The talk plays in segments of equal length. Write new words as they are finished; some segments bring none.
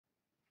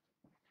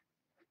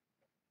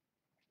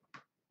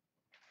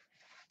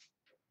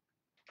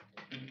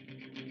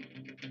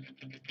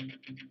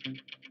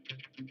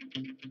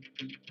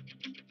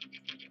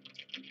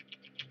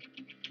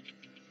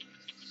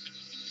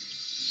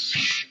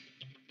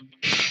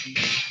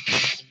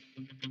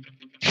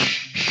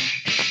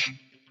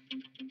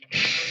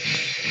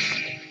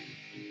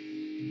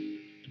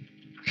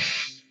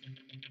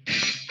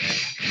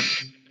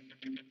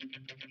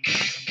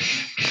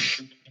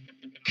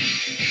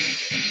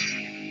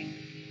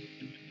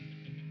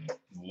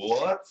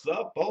What's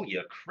up, all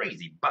you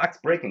crazy box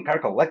breaking,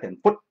 card collecting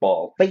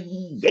football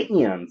fans? This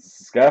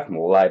is Scott from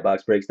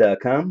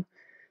LiveBoxBreaks.com,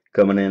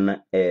 coming in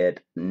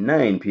at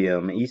 9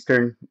 p.m.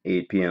 Eastern,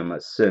 8 p.m.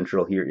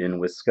 Central here in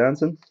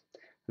Wisconsin.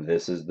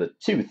 This is the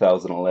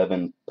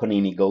 2011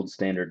 Panini Gold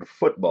Standard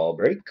football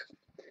break.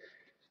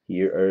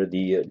 Here are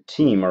the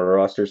team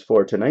rosters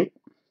for tonight.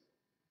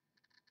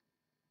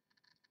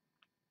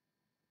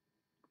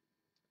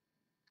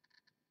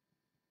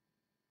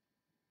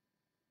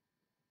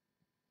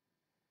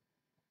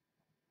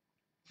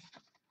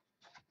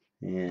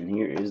 And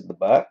here is the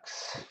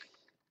box.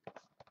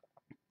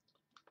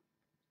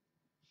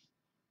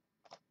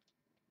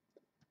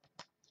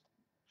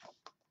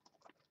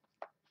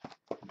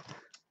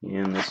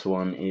 And this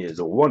one is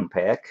a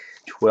 1-pack,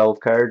 12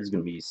 cards,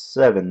 going to be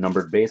 7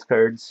 numbered base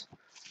cards,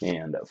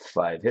 and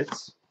 5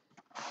 hits.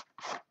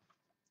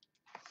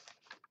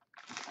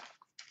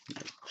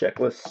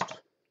 Checklist.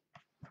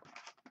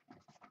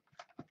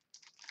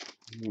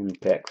 And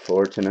pack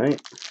 4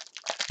 tonight.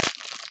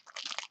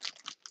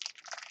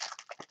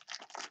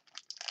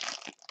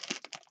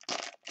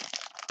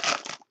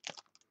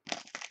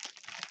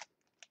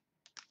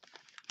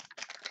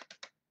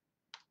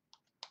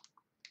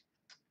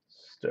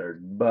 Start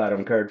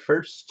bottom card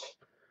first.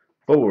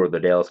 For the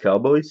Dallas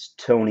Cowboys,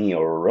 Tony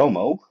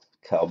Romo.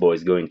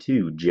 Cowboys going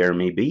to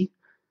Jeremy B.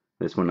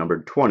 This one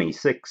numbered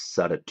 26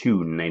 out of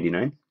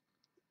 299.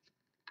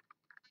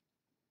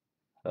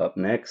 Up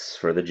next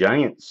for the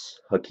Giants,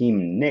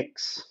 Hakeem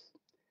Nicks.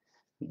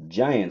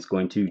 Giants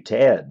going to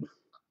Tad.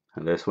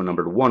 This one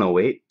numbered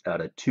 108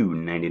 out of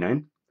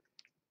 299.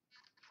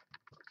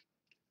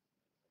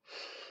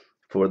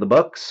 For the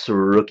Bucks,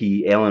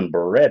 rookie Alan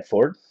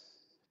Bradford.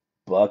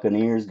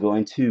 Buccaneers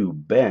going to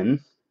Ben.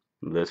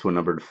 This one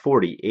numbered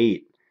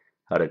 48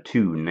 out of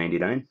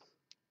 299.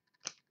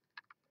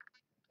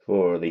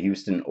 For the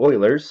Houston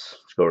Oilers,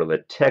 let's go to the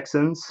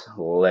Texans.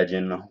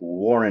 Legend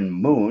Warren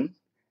Moon.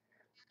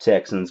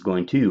 Texans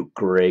going to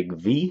Greg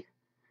V.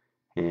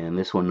 And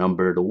this one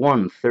numbered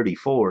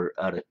 134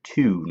 out of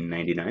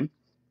 299.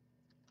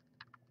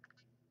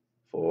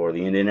 For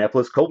the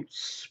Indianapolis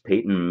Colts,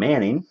 Peyton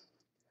Manning.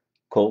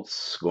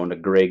 Colts going to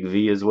Greg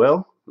V as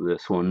well.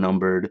 This one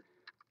numbered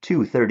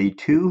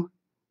 232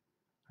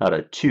 out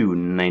of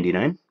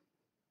 299.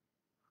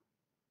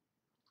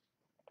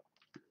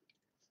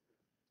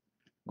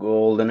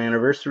 Golden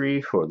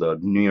anniversary for the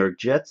New York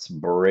Jets,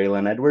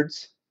 Braylon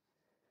Edwards.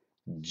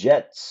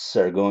 Jets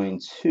are going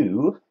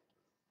to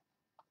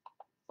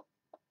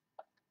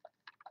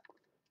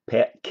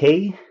Pat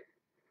K.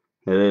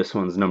 This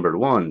one's numbered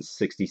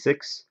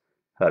 166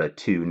 out of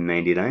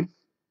 299.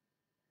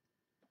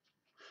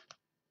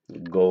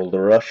 Gold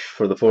Rush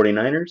for the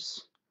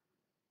 49ers,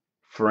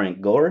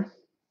 Frank Gore.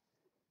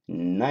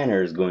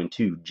 Niners going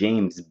to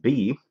James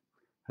B.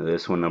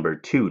 This one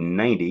numbered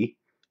 290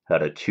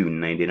 out of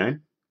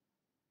 299.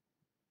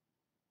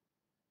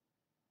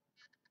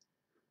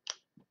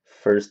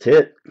 First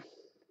hit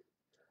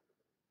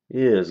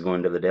is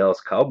going to the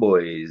Dallas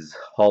Cowboys,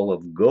 Hall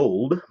of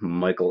Gold,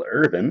 Michael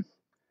Irvin.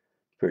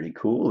 Pretty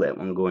cool. That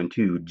one going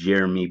to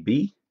Jeremy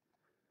B.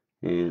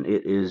 And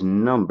it is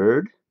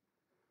numbered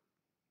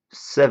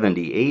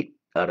 78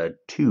 out of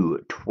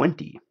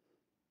 220.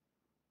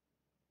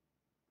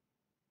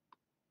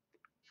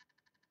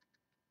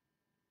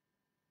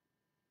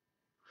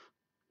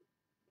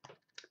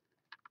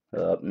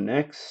 Up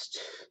next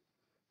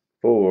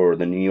for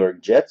the New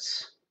York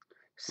Jets,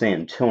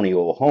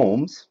 Santonio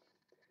Holmes.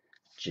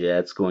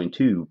 Jets going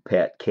to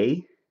Pat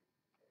K.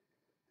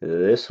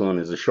 This one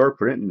is a short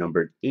print,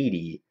 numbered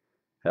 80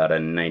 out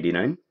of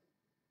 99.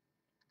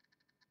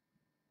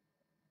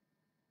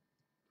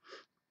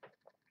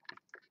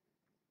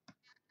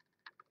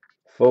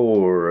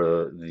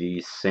 For the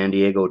San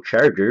Diego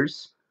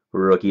Chargers,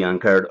 rookie on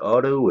card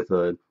auto with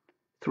a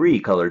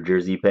 3-color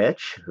jersey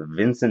patch,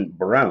 Vincent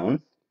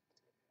Brown.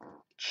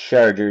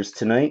 Chargers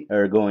tonight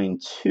are going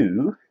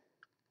to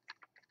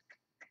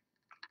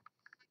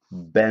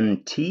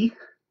Ben T.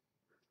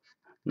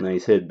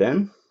 Nice hit,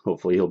 Ben.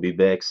 Hopefully he'll be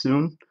back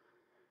soon.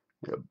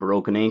 Got a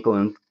broken ankle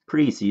in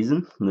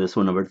preseason. This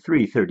one number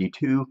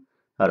 332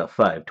 out of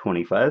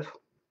 525.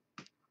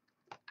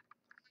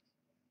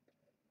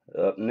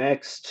 Up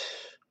next,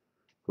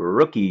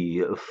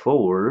 rookie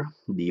for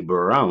the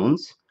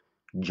Browns,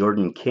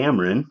 Jordan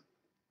Cameron.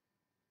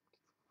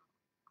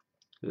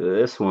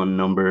 This one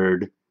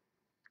numbered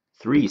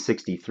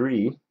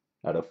 363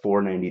 out of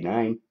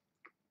 499.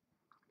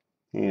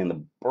 And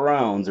the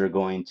Browns are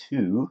going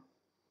to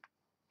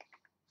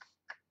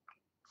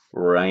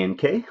Ryan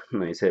K.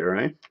 Nice hit,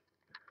 Ryan.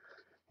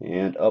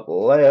 And up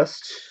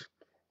last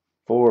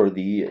for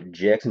the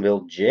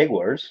Jacksonville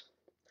Jaguars,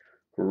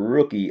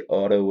 rookie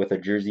auto with a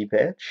jersey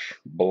patch,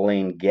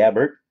 Blaine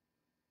Gabbert.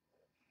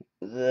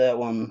 That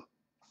one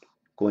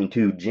going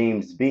to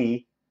James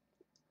B.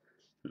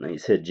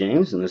 Nice hit,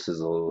 James. And this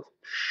is a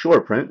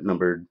short print,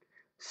 numbered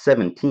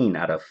 17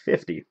 out of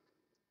 50.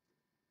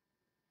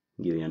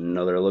 Give you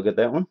another look at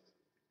that one.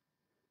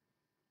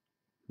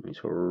 Nice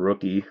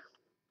rookie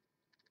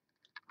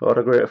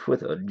autograph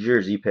with a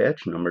jersey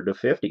patch numbered to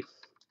 50.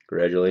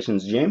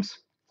 Congratulations, James.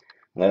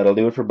 That'll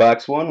do it for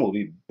box 1. We'll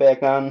be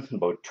back on in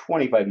about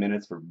 25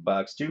 minutes for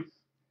box 2.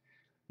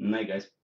 Night, guys.